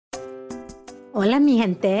Hola, mi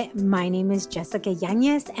gente. My name is Jessica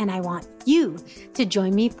Yanez, and I want you to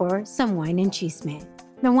join me for some Wine and Chisme.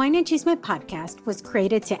 The Wine and Chisme podcast was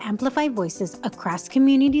created to amplify voices across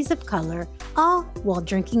communities of color, all while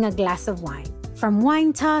drinking a glass of wine. From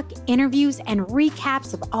wine talk, interviews, and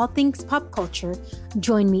recaps of all things pop culture,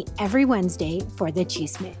 join me every Wednesday for the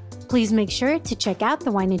Chisme. Please make sure to check out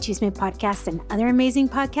the Wine and Chisme podcast and other amazing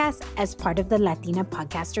podcasts as part of the Latina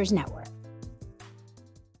Podcasters Network.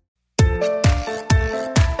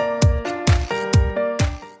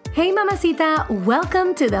 Hey mamacita,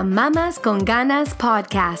 welcome to the Mamas Con Ganas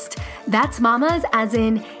podcast. That's mamas as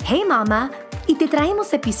in, hey mama, y te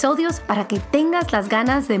traemos episodios para que tengas las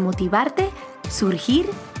ganas de motivarte,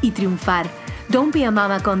 surgir y triunfar. Don't be a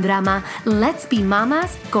mama con drama, let's be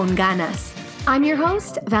mamas con ganas. I'm your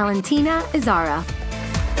host, Valentina Izarra.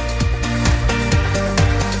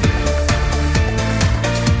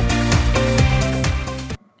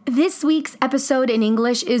 This week's episode in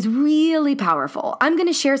English is really powerful. I'm going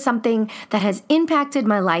to share something that has impacted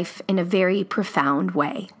my life in a very profound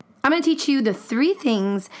way. I'm going to teach you the 3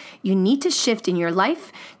 things you need to shift in your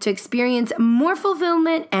life to experience more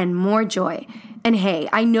fulfillment and more joy. And hey,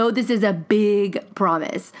 I know this is a big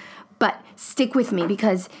promise, but stick with me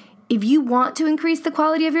because if you want to increase the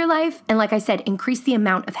quality of your life, and like I said, increase the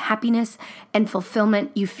amount of happiness and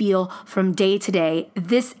fulfillment you feel from day to day,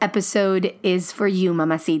 this episode is for you,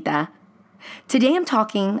 mamacita. Today I'm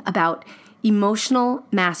talking about emotional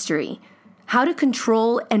mastery, how to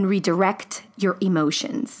control and redirect your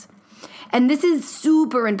emotions. And this is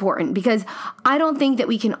super important because I don't think that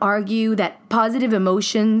we can argue that positive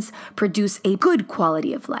emotions produce a good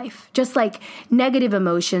quality of life, just like negative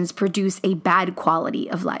emotions produce a bad quality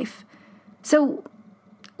of life. So,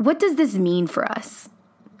 what does this mean for us?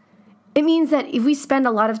 It means that if we spend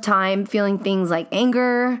a lot of time feeling things like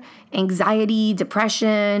anger, anxiety,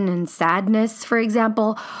 depression, and sadness, for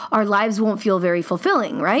example, our lives won't feel very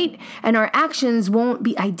fulfilling, right? And our actions won't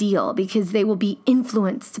be ideal because they will be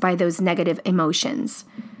influenced by those negative emotions.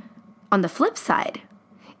 On the flip side,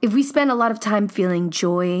 if we spend a lot of time feeling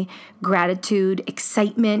joy, gratitude,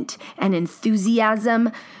 excitement, and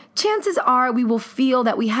enthusiasm, chances are we will feel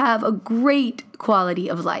that we have a great quality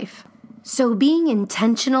of life. So being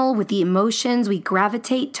intentional with the emotions we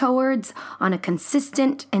gravitate towards on a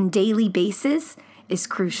consistent and daily basis is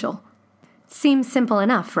crucial. Seems simple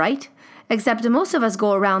enough, right? Except most of us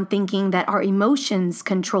go around thinking that our emotions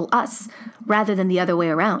control us rather than the other way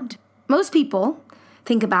around. Most people,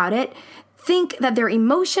 think about it, think that their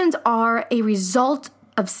emotions are a result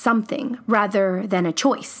of something rather than a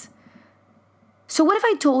choice. So what if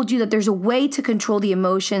I told you that there's a way to control the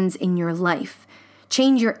emotions in your life?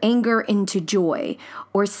 Change your anger into joy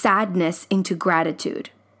or sadness into gratitude?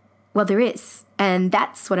 Well, there is, and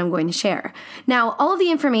that's what I'm going to share. Now, all of the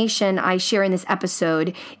information I share in this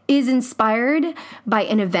episode is inspired by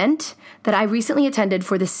an event that I recently attended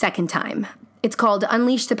for the second time. It's called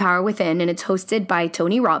Unleash the Power Within, and it's hosted by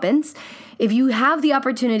Tony Robbins. If you have the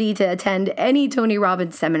opportunity to attend any Tony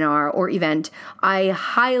Robbins seminar or event, I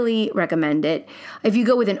highly recommend it. If you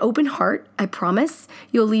go with an open heart, I promise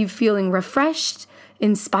you'll leave feeling refreshed,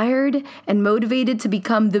 inspired, and motivated to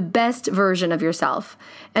become the best version of yourself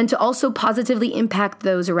and to also positively impact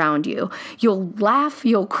those around you. You'll laugh,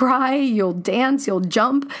 you'll cry, you'll dance, you'll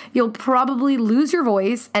jump, you'll probably lose your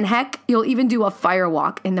voice, and heck, you'll even do a fire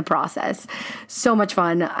walk in the process. So much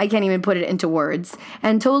fun. I can't even put it into words,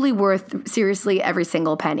 and totally worth seriously every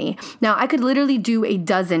single penny. Now, I could literally do a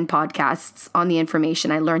dozen podcasts on the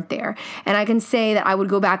information I learned there, and I can say that I would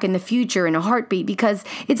go back in the future in a heartbeat because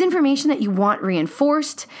it's information that you want reinforced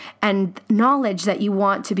and knowledge that you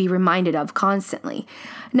want to be reminded of constantly.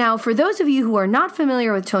 Now, for those of you who are not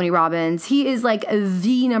familiar with Tony Robbins, he is like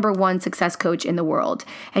the #1 success coach in the world.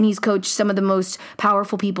 And he's coached some of the most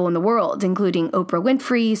powerful people in the world, including Oprah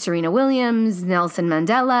Winfrey, Serena Williams, Nelson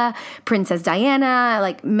Mandela, Princess Diana,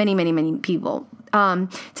 like many, many, many people. To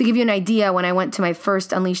give you an idea, when I went to my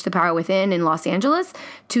first Unleash the Power Within in Los Angeles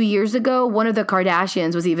 2 years ago, one of the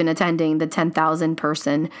Kardashians was even attending the 10,000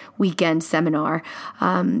 person weekend seminar.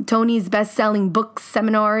 Tony's best-selling books,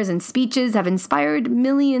 seminars, and speeches have inspired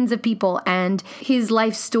millions of people, and his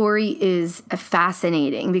life story is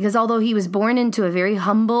fascinating because although he was born into very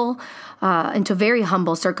humble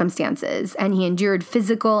circumstances, and he endured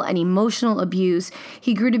physical and emotional abuse,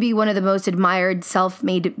 he grew to be one of the most admired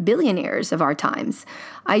self-made billionaires of our times.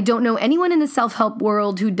 I don't know anyone in the self-help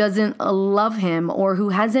world who doesn't love him or who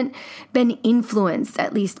hasn't been influenced,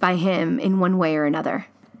 at least by him, in one way or another.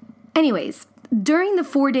 Anyways, during the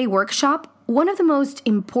 4-day workshop, one of the most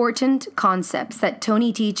important concepts that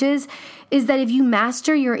Tony teaches is that if you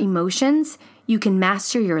master your emotions, you can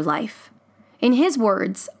master your life. In his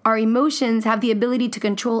words, our emotions have the ability to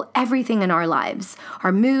control everything in our lives,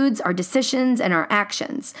 our moods, our decisions, and our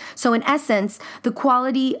actions. So in essence, the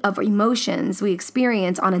quality of emotions we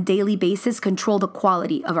experience on a daily basis control the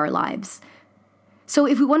quality of our lives. So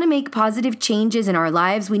if we want to make positive changes in our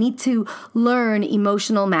lives, we need to learn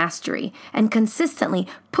emotional mastery and consistently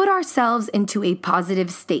put ourselves into a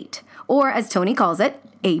positive state, or as Tony calls it,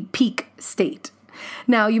 a peak state.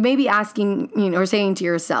 Now, you may be asking, or saying to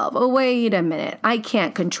yourself, oh, wait a minute, I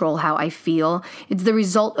can't control how I feel. It's the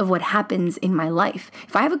result of what happens in my life.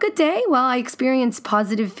 If I have a good day, well, I experience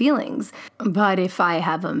positive feelings. But if I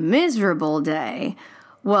have a miserable day,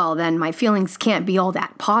 well, then my feelings can't be all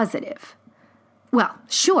that positive. Well,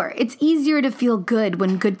 sure, it's easier to feel good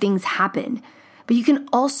when good things happen, but you can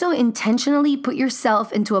also intentionally put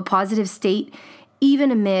yourself into a positive state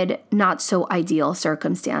even amid not so ideal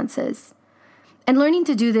circumstances. And learning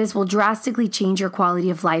to do this will drastically change your quality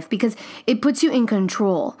of life because it puts you in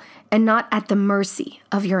control and not at the mercy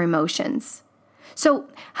of your emotions. So,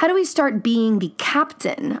 how do we start being the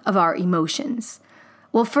captain of our emotions?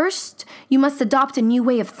 Well, first, you must adopt a new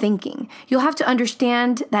way of thinking. You'll have to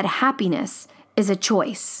understand that happiness is a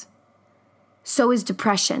choice. So is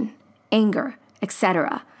depression, anger,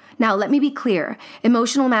 etc. Now, let me be clear.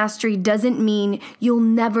 Emotional mastery doesn't mean you'll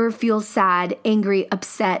never feel sad, angry,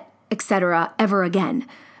 upset, etc. ever again.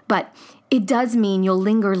 But it does mean you'll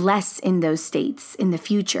linger less in those states in the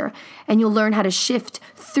future, and you'll learn how to shift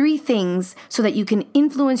 3 things so that you can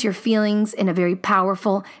influence your feelings in a very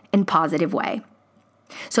powerful and positive way.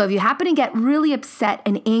 So if you happen to get really upset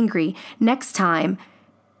and angry next time,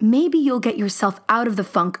 maybe you'll get yourself out of the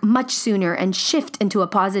funk much sooner and shift into a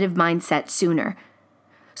positive mindset sooner.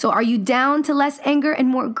 So are you down to less anger and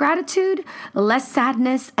more gratitude, less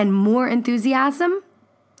sadness and more enthusiasm?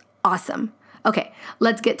 Awesome. Okay,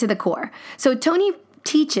 let's get to the core. So Tony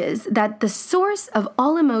teaches that the source of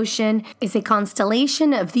all emotion is a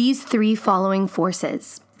constellation of these 3 following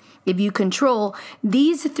forces. If you control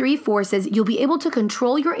these 3 forces, you'll be able to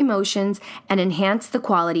control your emotions and enhance the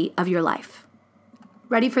quality of your life.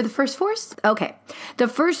 Ready for the first force? Okay. The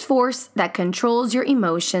first force that controls your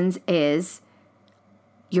emotions is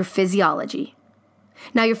your physiology.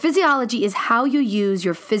 Now, your physiology is how you use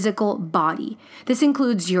your physical body. This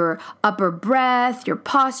includes your upper breath, your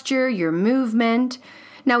posture, your movement.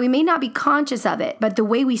 Now, we may not be conscious of it, but the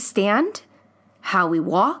way we stand, how we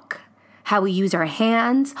walk, how we use our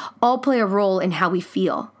hands, all play a role in how we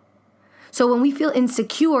feel. So when we feel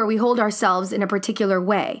insecure, we hold ourselves in a particular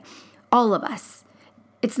way. All of us.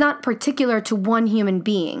 It's not particular to one human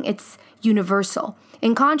being. It's universal.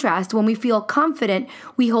 In contrast, when we feel confident,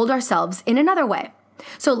 we hold ourselves in another way.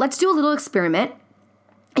 So let's do a little experiment.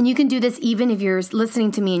 And you can do this even if you're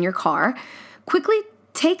listening to me in your car. Quickly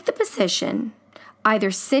take the position, either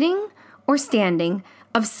sitting or standing,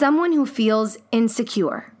 of someone who feels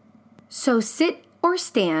insecure. So sit or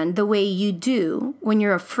stand the way you do when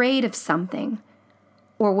you're afraid of something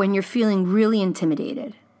or when you're feeling really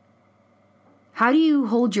intimidated. How do you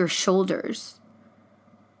hold your shoulders?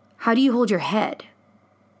 How do you hold your head?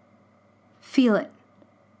 Feel it.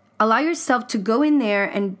 Allow yourself to go in there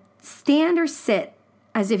and stand or sit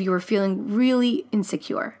as if you were feeling really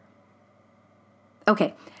insecure.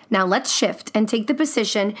 Okay, now let's shift and take the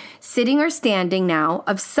position, sitting or standing now,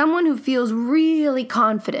 of someone who feels really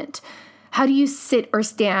confident. How do you sit or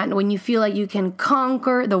stand when you feel like you can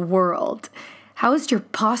conquer the world? How is your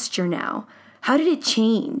posture now? How did it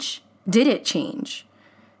change? Did it change?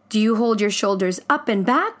 Do you hold your shoulders up and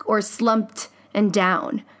back or slumped and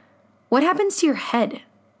down? What happens to your head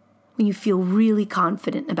when you feel really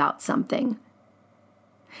confident about something?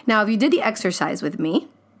 Now, if you did the exercise with me,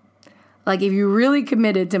 like if you really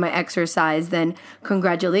committed to my exercise, then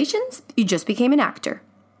congratulations, you just became an actor.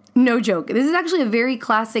 No joke. This is actually a very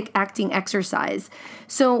classic acting exercise.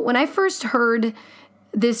 So when I first heard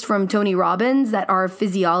this from Tony Robbins, that our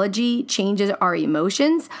physiology changes our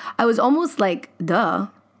emotions, I was almost like, duh.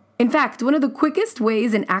 In fact, one of the quickest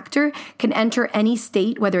ways an actor can enter any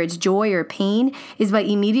state, whether it's joy or pain, is by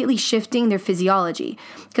immediately shifting their physiology.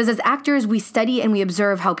 Because as actors, we study and we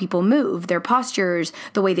observe how people move, their postures,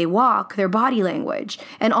 the way they walk, their body language,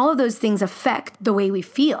 and all of those things affect the way we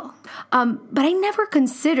feel. But I never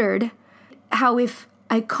considered how if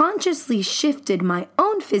I consciously shifted my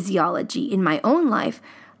own physiology in my own life,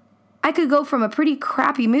 I could go from a pretty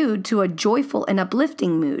crappy mood to a joyful and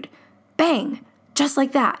uplifting mood. Bang! Just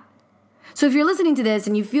like that. So if you're listening to this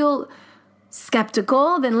and you feel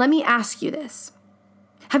skeptical, then let me ask you this.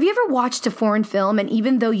 Have you ever watched a foreign film and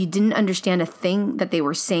even though you didn't understand a thing that they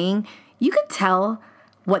were saying, you could tell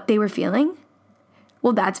what they were feeling?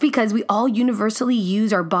 Well, that's because we all universally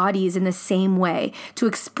use our bodies in the same way to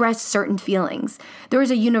express certain feelings. There is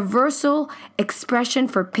a universal expression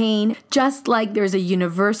for pain, just like there's a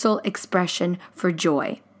universal expression for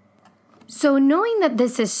joy. So knowing that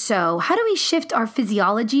this is so, how do we shift our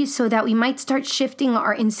physiology so that we might start shifting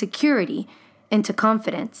our insecurity into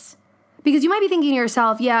confidence? Because you might be thinking to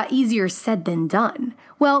yourself, yeah, easier said than done.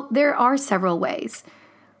 Well, there are several ways.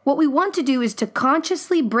 What we want to do is to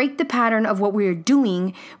consciously break the pattern of what we're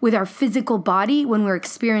doing with our physical body when we're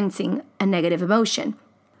experiencing a negative emotion.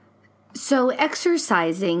 So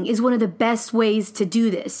exercising is one of the best ways to do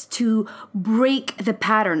this, to break the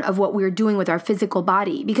pattern of what we're doing with our physical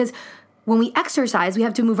body. Because when we exercise, we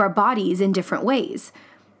have to move our bodies in different ways.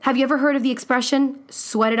 Have you ever heard of the expression,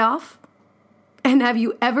 sweat it off? And have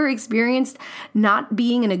you ever experienced not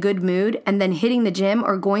being in a good mood and then hitting the gym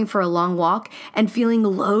or going for a long walk and feeling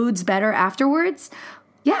loads better afterwards?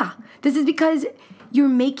 Yeah, this is because you're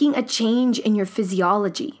making a change in your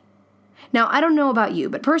physiology. Now, I don't know about you,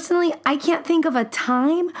 but personally, I can't think of a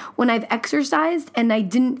time when I've exercised and I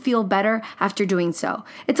didn't feel better after doing so.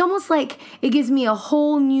 It's almost like it gives me a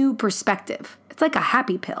whole new perspective. It's like a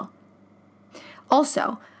happy pill.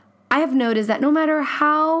 Also, I have noticed that no matter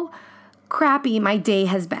how crappy my day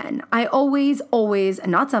has been, I always,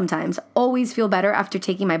 and not sometimes, always feel better after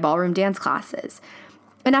taking my ballroom dance classes.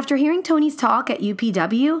 And after hearing Tony's talk at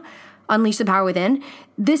UPW, Unleash the Power Within,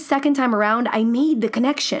 this second time around, I made the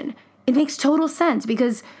connection. It makes total sense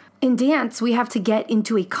because in dance, we have to get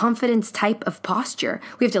into a confidence type of posture.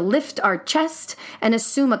 We have to lift our chest and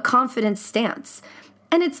assume a confident stance.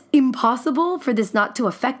 And it's impossible for this not to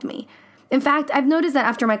affect me. In fact, I've noticed that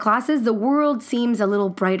after my classes, the world seems a little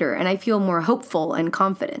brighter and I feel more hopeful and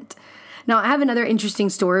confident. Now, I have another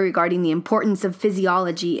interesting story regarding the importance of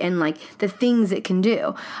physiology and the things it can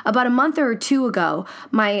do. About a month or two ago,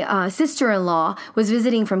 my sister-in-law was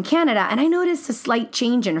visiting from Canada and I noticed a slight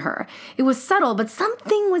change in her. It was subtle, but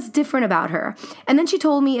something was different about her. And then she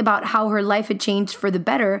told me about how her life had changed for the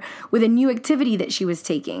better with a new activity that she was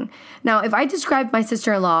taking. Now, if I described my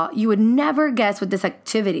sister-in-law, you would never guess what this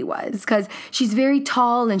activity was because she's very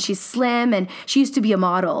tall and she's slim and she used to be a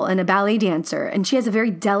model and a ballet dancer and she has a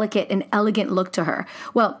very delicate and elegant look to her.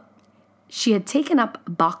 Well, she had taken up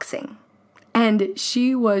boxing and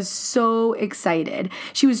she was so excited.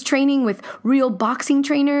 She was training with real boxing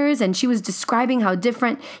trainers and she was describing how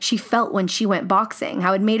different she felt when she went boxing,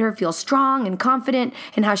 how it made her feel strong and confident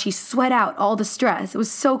and how she sweat out all the stress. It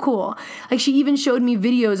was so cool. She even showed me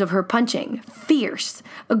videos of her punching. Fierce.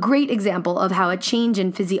 A great example of how a change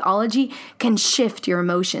in physiology can shift your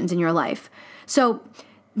emotions in your life. So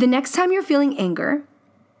the next time you're feeling anger,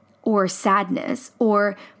 or sadness,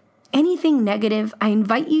 or anything negative, I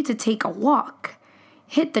invite you to take a walk,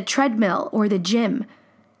 hit the treadmill or the gym,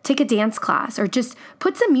 take a dance class, or just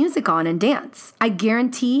put some music on and dance. I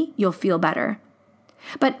guarantee you'll feel better.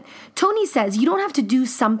 But Tony says you don't have to do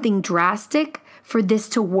something drastic for this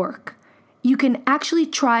to work. You can actually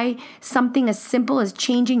try something as simple as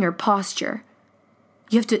changing your posture.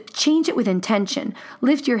 You have to change it with intention.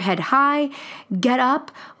 Lift your head high, get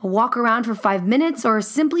up, walk around for 5 minutes, or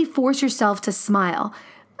simply force yourself to smile.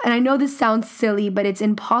 And I know this sounds silly, but it's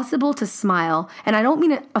impossible to smile. And I don't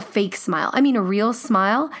mean a fake smile. I mean a real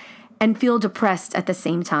smile and feel depressed at the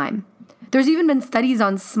same time. There's even been studies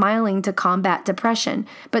on smiling to combat depression,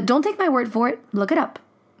 but don't take my word for it. Look it up.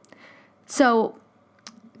 So,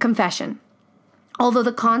 confession. Although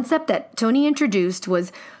the concept that Tony introduced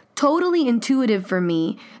was totally intuitive for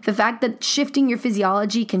me, the fact that shifting your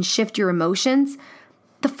physiology can shift your emotions,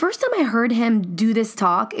 the first time I heard him do this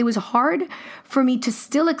talk, it was hard for me to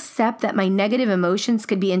still accept that my negative emotions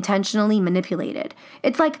could be intentionally manipulated.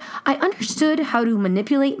 It's like I understood how to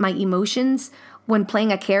manipulate my emotions when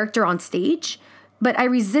playing a character on stage, but I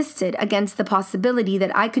resisted against the possibility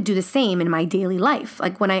that I could do the same in my daily life,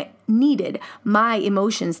 like when I needed my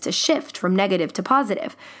emotions to shift from negative to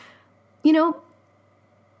positive. You know,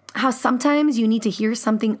 how sometimes you need to hear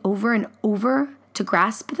something over and over to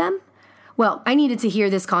grasp them? Well, I needed to hear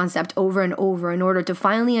this concept over and over in order to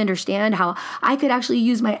finally understand how I could actually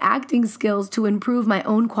use my acting skills to improve my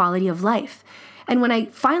own quality of life. And when I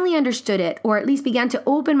finally understood it, or at least began to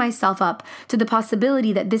open myself up to the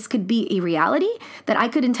possibility that this could be a reality, that I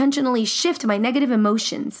could intentionally shift my negative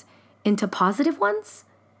emotions into positive ones,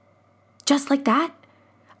 just like that,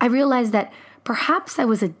 I realized that perhaps I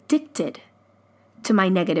was addicted to my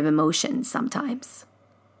negative emotions sometimes.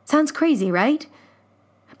 Sounds crazy, right?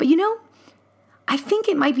 But I think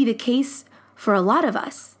it might be the case for a lot of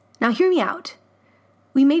us. Now hear me out.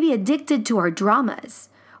 We may be addicted to our dramas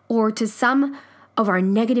or to some of our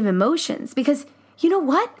negative emotions because you know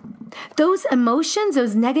what? Those emotions,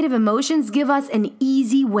 those negative emotions, give us an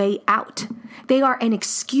easy way out. They are an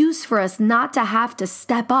excuse for us not to have to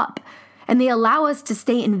step up, and they allow us to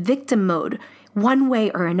stay in victim mode one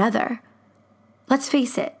way or another. Let's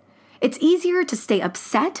face it, it's easier to stay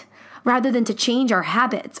upset rather than to change our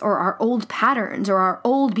habits or our old patterns or our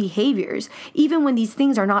old behaviors, even when these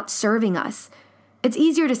things are not serving us. It's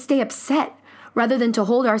easier to stay upset rather than to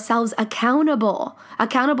hold ourselves accountable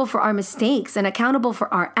for our mistakes and accountable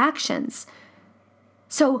for our actions.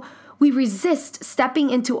 So we resist stepping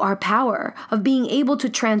into our power of being able to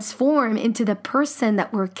transform into the person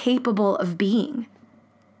that we're capable of being.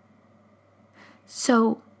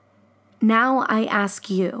 So now I ask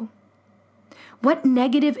you, what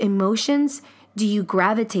negative emotions do you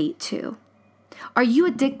gravitate to? Are you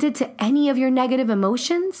addicted to any of your negative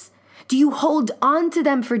emotions? Do you hold on to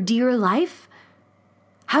them for dear life?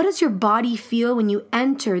 How does your body feel when you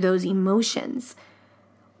enter those emotions?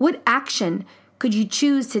 What action could you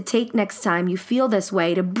choose to take next time you feel this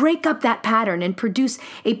way to break up that pattern and produce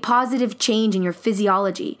a positive change in your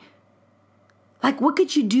physiology? Like, what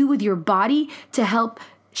could you do with your body to help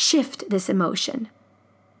shift this emotion?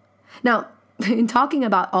 Now, in talking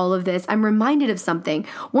about all of this, I'm reminded of something.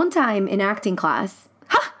 One time in acting class,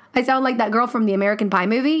 I sound like that girl from the American Pie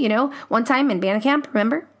movie, one time in band camp,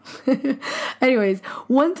 remember? Anyways,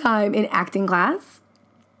 one time in acting class,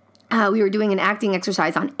 we were doing an acting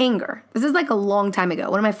exercise on anger. This is like a long time ago,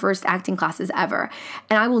 one of my first acting classes ever.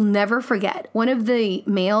 And I will never forget, one of the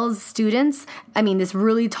male students, this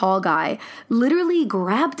really tall guy, literally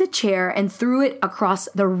grabbed a chair and threw it across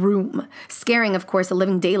the room, scaring, of course, the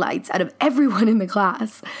living daylights out of everyone in the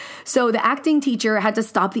class. So the acting teacher had to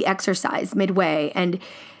stop the exercise midway, and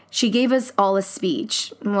she gave us all a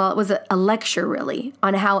speech. Well, it was a lecture, really,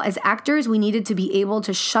 on how as actors we needed to be able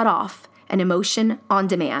to shut off an emotion on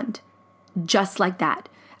demand, just like that,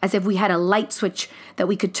 as if we had a light switch that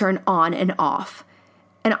we could turn on and off.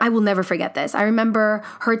 And I will never forget this. I remember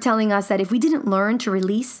her telling us that if we didn't learn to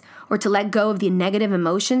release or to let go of the negative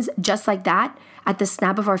emotions just like that, at the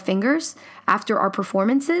snap of our fingers, after our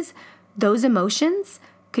performances, those emotions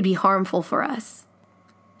could be harmful for us.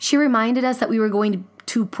 She reminded us that we were going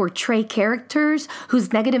to portray characters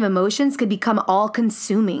whose negative emotions could become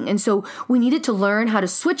all-consuming. And so we needed to learn how to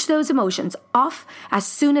switch those emotions off as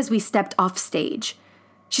soon as we stepped off stage.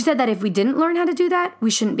 She said that if we didn't learn how to do that,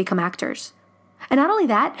 we shouldn't become actors. And not only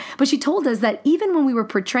that, but she told us that even when we were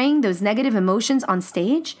portraying those negative emotions on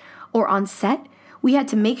stage or on set, we had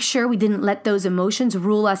to make sure we didn't let those emotions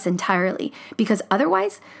rule us entirely, because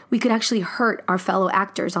otherwise we could actually hurt our fellow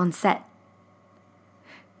actors on set.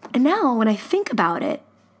 And now, when I think about it,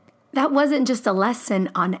 that wasn't just a lesson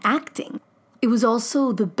on acting. It was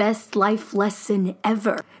also the best life lesson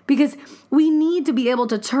ever. Because we need to be able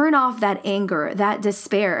to turn off that anger, that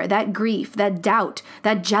despair, that grief, that doubt,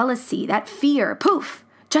 that jealousy, that fear, poof,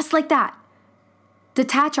 just like that.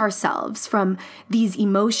 Detach ourselves from these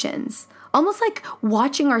emotions, almost like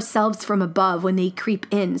watching ourselves from above when they creep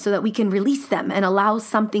in so that we can release them and allow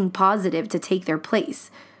something positive to take their place.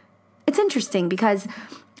 It's interesting because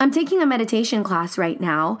I'm taking a meditation class right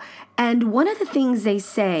now, and one of the things they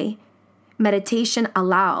say meditation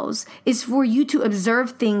allows is for you to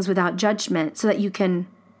observe things without judgment so that you can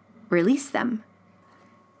release them.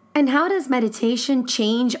 And how does meditation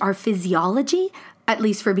change our physiology, at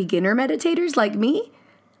least for beginner meditators like me?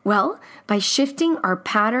 Well, by shifting our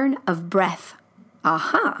pattern of breath.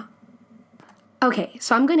 Aha. Okay,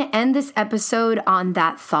 so I'm going to end this episode on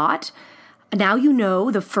that thought. Now you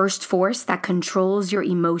know the first force that controls your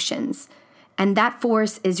emotions, and that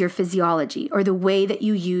force is your physiology, or the way that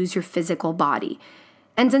you use your physical body.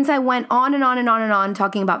 And since I went on and on and on and on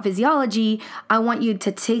talking about physiology, I want you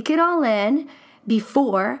to take it all in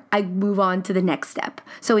before I move on to the next step.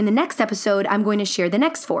 So in the next episode, I'm going to share the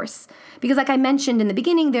next force. Because like I mentioned in the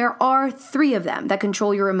beginning, there are 3 of them that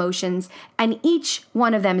control your emotions, and each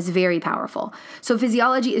one of them is very powerful. So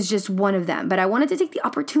physiology is just one of them, but I wanted to take the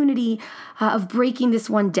opportunity of breaking this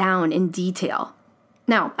one down in detail.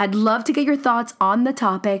 Now, I'd love to get your thoughts on the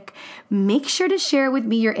topic. Make sure to share with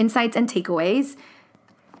me your insights and takeaways.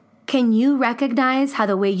 Can you recognize how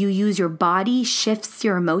the way you use your body shifts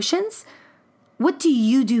your emotions? What do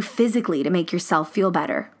you do physically to make yourself feel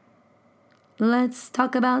better? Let's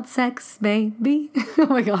talk about sex, baby. Oh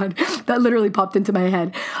my God, that literally popped into my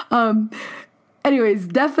head. Anyways,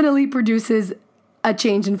 definitely produces a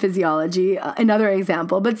change in physiology. Another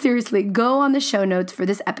example, but seriously, go on the show notes for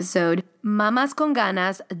this episode,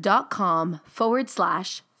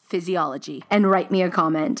 mamasconganas.com/physiology, and write me a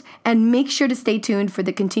comment. And make sure to stay tuned for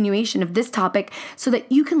the continuation of this topic so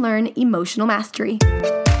that you can learn emotional mastery.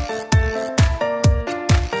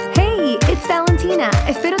 Valentina.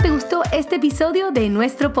 Espero te gustó este episodio de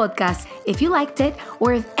nuestro podcast. If you liked it,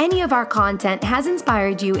 or if any of our content has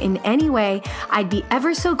inspired you in any way, I'd be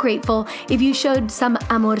ever so grateful if you showed some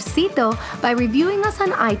amorcito by reviewing us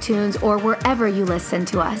on iTunes or wherever you listen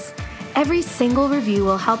to us. Every single review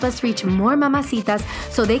will help us reach more mamacitas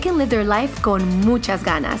so they can live their life con muchas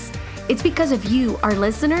ganas. It's because of you, our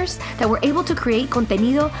listeners, that we're able to create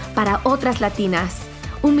contenido para otras latinas.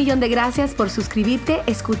 1,000,000 de gracias por suscribirte,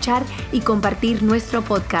 escuchar y compartir nuestro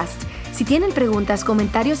podcast. Si tienen preguntas,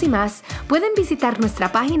 comentarios y más, pueden visitar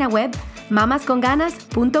nuestra página web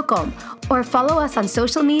mamasconganas.com or follow us on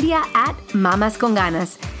social media at Mamas Con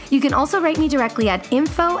Ganas. You can also write me directly at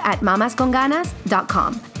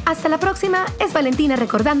info@mamasconganas.com. Hasta la próxima, es Valentina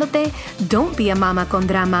recordándote, don't be a mama con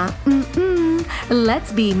drama.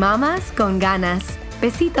 Let's be mamas con ganas.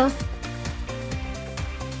 Besitos.